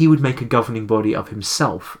do is he would make a governing body of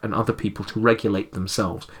himself and other people to regulate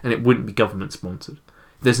themselves, and it wouldn't be government sponsored.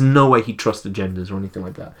 There's no way he'd trust agendas or anything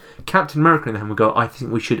like that. Captain America and him would go, "I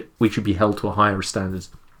think we should be held to a higher standards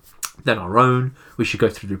than our own. We should go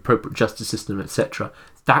through the appropriate justice system, etc."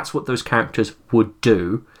 That's what those characters would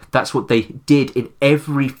do. That's what they did in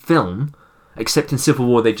every film, except in Civil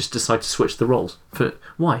War they just decided to switch the roles.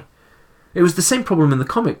 Why? It was the same problem in the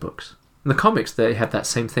comic books. In the comics they had that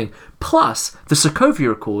same thing. Plus, the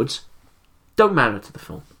Sokovia Accords don't matter to the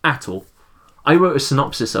film at all. I wrote a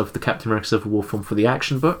synopsis of the Captain America Civil War film for the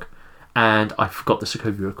action book, and I forgot the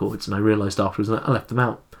Sokovia Accords, and I realised afterwards that I left them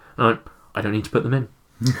out. And I don't need to put them in.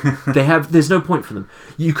 There's no point for them.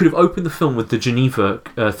 You could have opened the film with the Geneva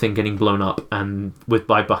thing getting blown up and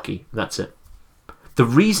by Bucky. That's it. The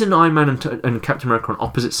reason Iron Man and Captain America are on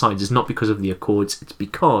opposite sides is not because of the Accords. It's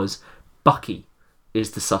because Bucky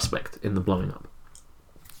is the suspect in the blowing up.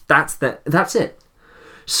 That's it.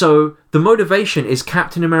 So the motivation is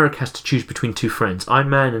Captain America has to choose between 2 friends, Iron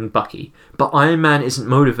Man and Bucky, but Iron Man isn't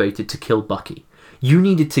motivated to kill Bucky. You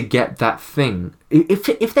needed to get that thing.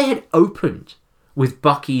 If they had opened with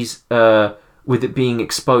Bucky's with it being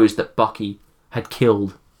exposed that Bucky had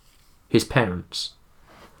killed his parents,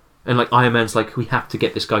 And like Iron Man's like, we have to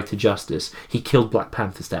get this guy to justice. He killed Black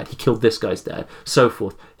Panther's dad. He killed this guy's dad. So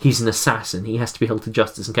forth. He's an assassin. He has to be held to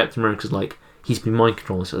justice. And Captain America's like, he's been mind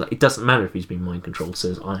controlled. So like, it doesn't matter if he's been mind controlled,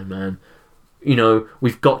 says Iron Man. You know,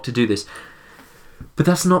 we've got to do this. But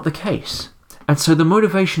that's not the case. And so the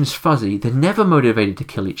motivation is fuzzy. They're never motivated to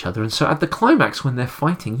kill each other. And so at the climax, when they're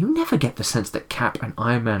fighting, you never get the sense that Cap and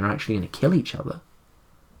Iron Man are actually going to kill each other.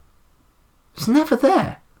 It's never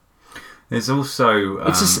there. There's also...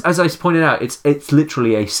 it's just, as I pointed out, it's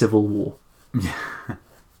literally a civil war. Yeah,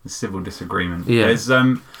 a civil disagreement. Yeah. There's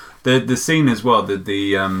the scene as well,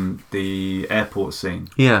 the airport scene.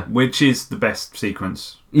 Yeah. Which is the best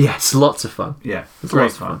sequence. Yeah, it's lots of fun. Yeah, it's great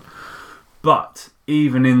lots fun. of fun. But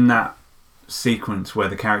even in that sequence where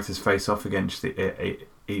the characters face off against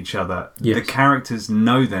each other, yes. the characters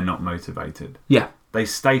know they're not motivated. Yeah. They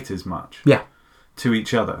state as much. Yeah. To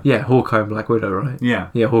each other. Yeah, Hawkeye and Black Widow, right? Yeah.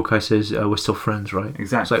 Yeah, Hawkeye says, we're still friends, right?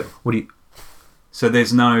 Exactly. So, what do you... So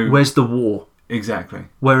there's no... Where's the war? Exactly.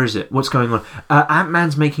 Where is it? What's going on?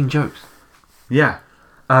 Ant-Man's making jokes. Yeah.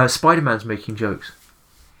 Spider-Man's making jokes.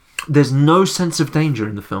 There's no sense of danger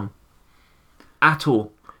in the film. At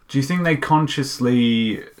all. Do you think they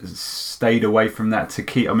consciously stayed away from that to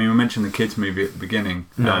keep... I mean, we mentioned the kids' movie at the beginning.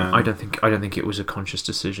 No, I don't think it was a conscious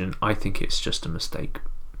decision. I think it's just a mistake.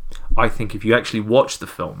 I think if you actually watch the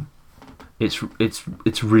film, it's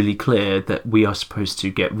really clear that we are supposed to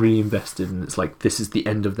get really invested, and it's like this is the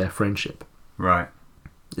end of their friendship. Right.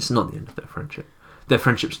 It's not the end of their friendship. Their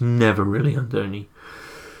friendship's never really under any...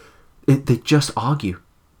 They just argue.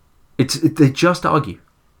 They just argue.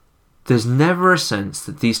 There's never a sense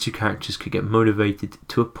that these two characters could get motivated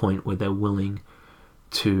to a point where they're willing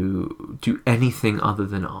to do anything other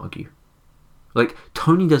than argue. Like,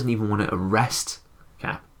 Tony doesn't even want to arrest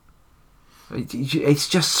Cap. It's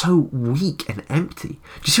just so weak and empty.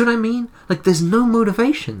 Do you see what I mean? Like, there's no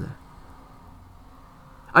motivation there.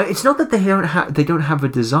 It's not that they don't have a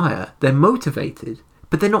desire. They're motivated,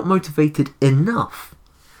 but they're not motivated enough.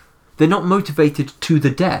 They're not motivated to the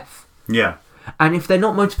death. Yeah. And if they're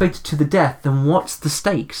not motivated to the death, then what's the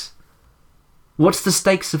stakes? What's the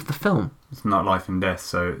stakes of the film? It's not life and death,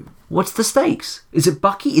 so... What's the stakes? Is it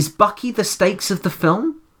Bucky? Is Bucky the stakes of the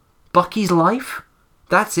film? Bucky's life?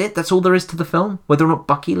 That's it? That's all there is to the film? Whether or not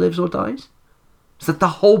Bucky lives or dies? Is that the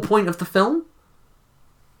whole point of the film?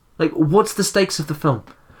 Like, what's the stakes of the film?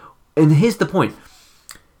 And here's the point.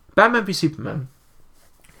 Batman v Superman.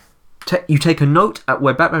 You take a note at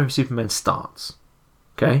where Batman v Superman starts.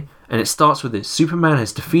 Okay? And it starts with this. Superman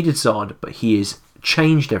has defeated Zod, but he has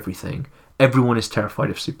changed everything. Everyone is terrified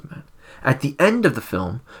of Superman. At the end of the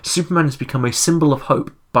film, Superman has become a symbol of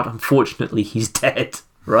hope, but unfortunately he's dead.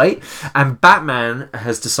 Right? And Batman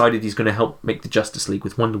has decided he's going to help make the Justice League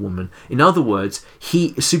with Wonder Woman. In other words,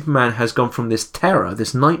 Superman has gone from this terror,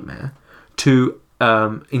 this nightmare, to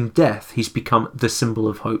in death he's become the symbol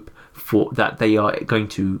of hope for that they're going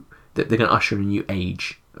to usher in a new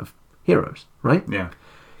age of heroes. Right? Yeah.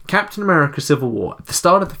 Captain America: Civil War. At the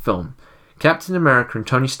start of the film, Captain America and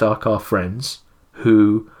Tony Stark are friends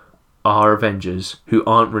who are Avengers who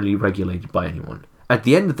aren't really regulated by anyone. At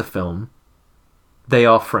the end of the film, they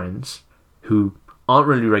are friends who aren't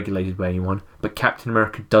really regulated by anyone, but Captain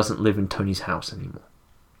America doesn't live in Tony's house anymore.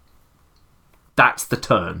 That's the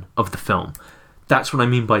turn of the film. That's what I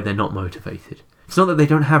mean by they're not motivated. It's not that they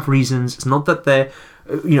don't have reasons. It's not that they're...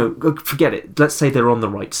 forget it. Let's say they're on the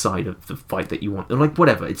right side of the fight that you want. They're like,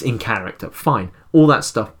 whatever, it's in character. Fine. All that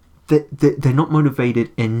stuff. They're not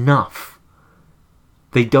motivated enough.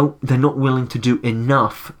 They're not willing to do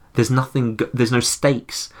enough. There's no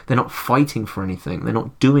stakes. They're not fighting for anything. They're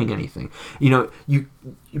not doing anything.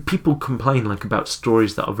 People complain like about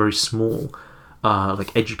stories that are very small,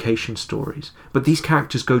 like education stories. But these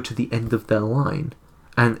characters go to the end of their line,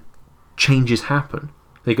 and changes happen.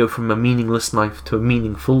 They go from a meaningless life to a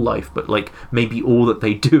meaningful life, but like maybe all that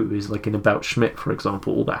they do is like in About Schmidt, for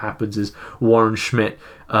example, all that happens is Warren Schmidt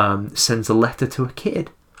sends a letter to a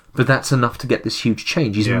kid. But that's enough to get this huge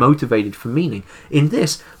change. He's motivated for meaning. In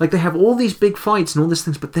this, like they have all these big fights and all these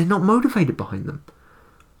things, but they're not motivated behind them.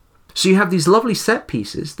 So you have these lovely set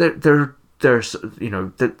pieces. There's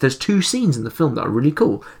two scenes in the film that are really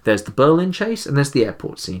cool. There's the Berlin chase and there's the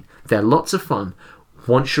airport scene. They're lots of fun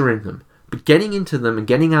once you're in them. But getting into them and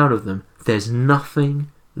getting out of them, there's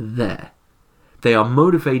nothing there. They are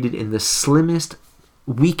motivated in the slimmest,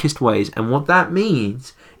 weakest ways. And what that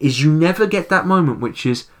means is you never get that moment which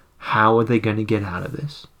is, how are they going to get out of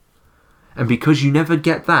this? And because you never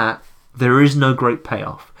get that, There is no great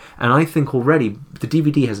payoff. And I think already, the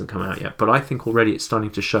DVD hasn't come out yet, but I think already it's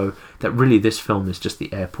starting to show that really this film is just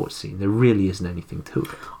the airport scene. There really isn't anything to it.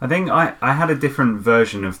 I think I had a different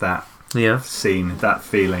version of that scene, that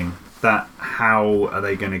feeling, that how are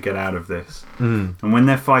they going to get out of this? And when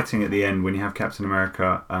they're fighting at the end, when you have Captain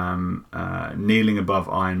America kneeling above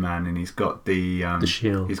Iron Man and he's got the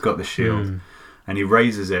shield. He's got the shield and he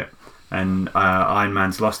raises it. And Iron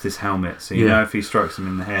Man's lost his helmet, so you know if he strikes him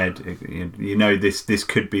in the head, you know this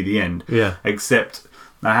could be the end. Yeah. Except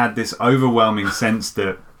I had this overwhelming sense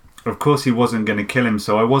that, of course, he wasn't going to kill him.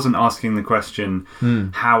 So I wasn't asking the question,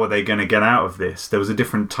 how are they going to get out of this? There was a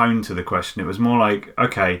different tone to the question. It was more like,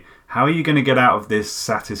 okay, how are you going to get out of this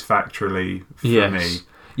satisfactorily for me?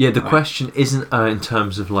 Yeah, the question isn't in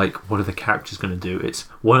terms of like what are the characters going to do. It's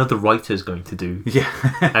what are the writers going to do. Yeah,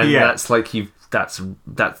 and that's like That's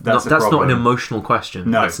not an emotional question.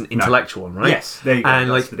 No, that's an intellectual one, right? Yes, there you go. And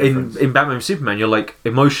like in Batman v Superman, you're like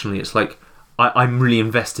emotionally, it's like I'm really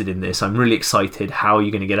invested in this. I'm really excited. How are you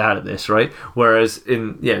going to get out of this, right? Whereas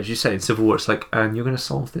as you say, in Civil War, it's like, and you're going to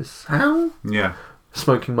solve this how? Yeah,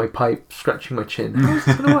 smoking my pipe, scratching my chin. How's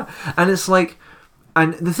this gonna work? And it's like,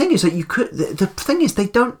 and the thing is that you could. The thing is they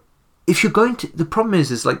don't. If you're going to, the problem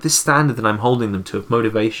is like this standard that I'm holding them to of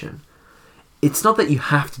motivation. It's not that you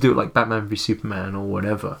have to do it like Batman v Superman or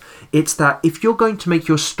whatever. It's that if you're going to make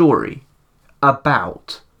your story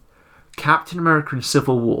about Captain America in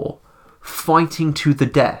Civil War fighting to the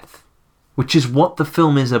death, which is what the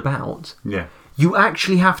film is about, you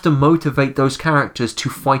actually have to motivate those characters to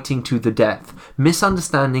fighting to the death.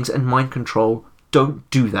 Misunderstandings and mind control don't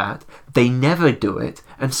do that. They never do it.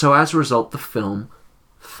 And so as a result, the film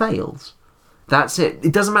fails. That's it.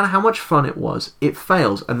 It doesn't matter how much fun it was. It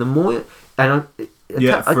fails. And the more...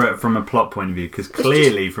 from a plot point of view, because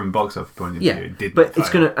clearly from box office point of view, it didn't. But it's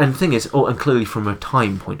gonna, and the thing is, and clearly from a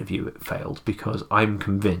time point of view, it failed because I'm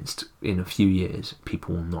convinced in a few years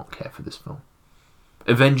people will not care for this film.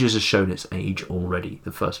 Avengers has shown its age already.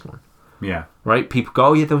 The first one, right? People go,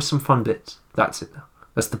 oh yeah, there was some fun bits. That's it now.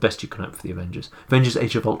 That's the best you can hope for the Avengers. Avengers: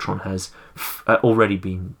 Age of Ultron has already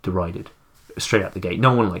been derided straight out the gate.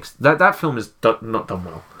 No one likes that. That film is not done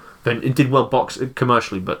well. It did well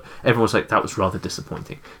commercially, but everyone's like, that was rather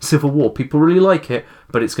disappointing. Civil War, people really like it,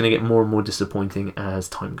 but it's going to get more and more disappointing as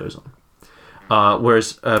time goes on.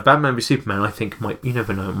 Whereas Batman v Superman, I think you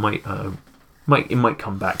never know, it might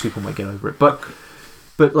come back. People might get over it, but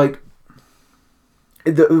like,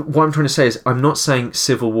 what I'm trying to say is, I'm not saying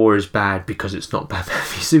Civil War is bad because it's not Batman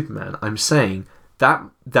v Superman. I'm saying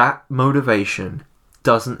that motivation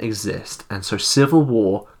doesn't exist, and so Civil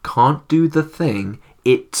War can't do the thing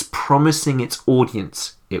it's promising its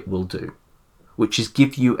audience it will do, which is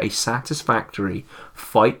give you a satisfactory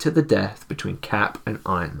fight to the death between Cap and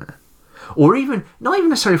Iron Man. Or even, not even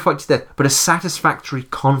necessarily a fight to death, but a satisfactory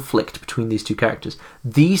conflict between these two characters.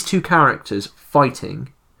 These two characters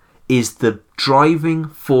fighting is the driving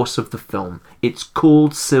force of the film. It's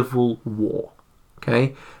called Civil War.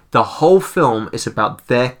 Okay? The whole film is about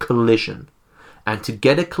their collision. And to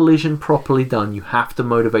get a collision properly done, you have to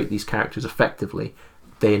motivate these characters effectively.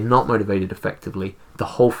 They are not motivated effectively. The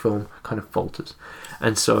whole film kind of falters.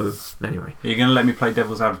 And so, anyway. Are you going to let me play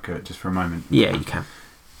devil's advocate just for a moment? Yeah, you can.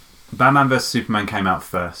 Batman vs Superman came out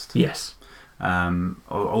first. Yes.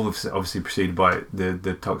 Obviously preceded by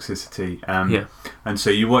the toxicity. And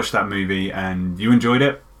so you watched that movie and you enjoyed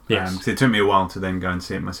it. Yes. It took me a while to then go and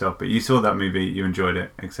see it myself. But you saw that movie, you enjoyed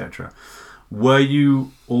it, etc. Were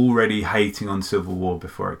you already hating on Civil War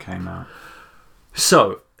before it came out?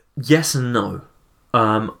 So, yes and no.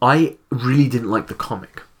 I really didn't like the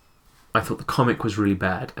comic. I thought the comic was really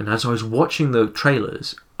bad. And as I was watching the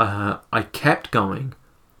trailers, I kept going,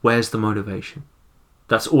 where's the motivation?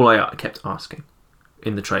 That's all I kept asking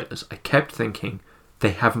in the trailers. I kept thinking,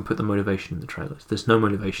 they haven't put the motivation in the trailers. There's no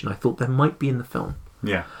motivation. I thought there might be in the film.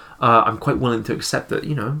 Yeah. I'm quite willing to accept that,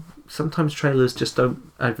 sometimes trailers just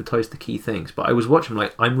don't advertise the key things. But I was watching,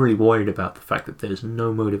 like, I'm really worried about the fact that there's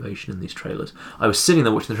no motivation in these trailers. I was sitting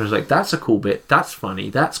there watching the trailers like, that's a cool bit, that's funny,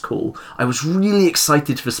 that's cool. I was really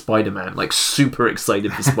excited for Spider-Man, like, super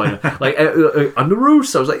excited for Spider-Man. Like, under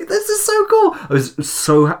Russo, I was like, this is so cool. I was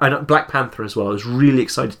and Black Panther as well. I was really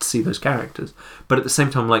excited to see those characters. But at the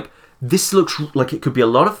same time, like, this looks like it could be a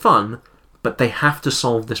lot of fun, but they have to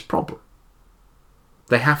solve this problem.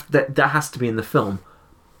 That has to be in the film.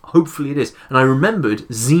 Hopefully it is. And I remembered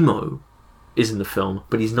Zemo is in the film,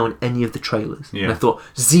 but he's not in any of the trailers. Yeah. And I thought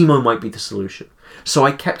Zemo might be the solution. So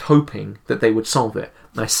I kept hoping that they would solve it.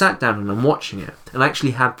 And I sat down and I'm watching it. And I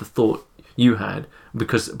actually had the thought you had,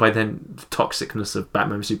 because by then the toxicness of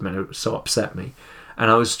Batman and Superman so upset me.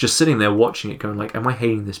 And I was just sitting there watching it going like, am I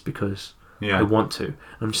hating this because I want to? And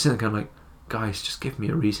I'm just sitting there going like, guys, just give me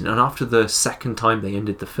a reason. And after the second time they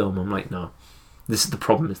ended the film, I'm like, no, this is the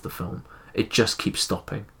problem with the film. It just keeps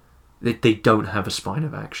stopping. They don't have a spine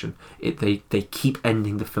of action. They keep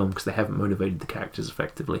ending the film because they haven't motivated the characters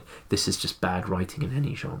effectively. This is just bad writing in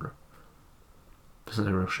any genre. It's a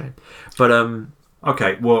real shame. But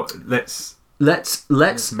okay, well let's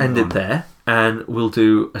end it there, and we'll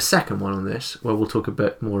do a second one on this where we'll talk a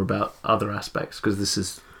bit more about other aspects, because this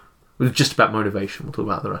is just about motivation. We'll talk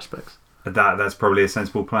about other aspects. That's probably a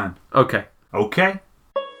sensible plan. Okay.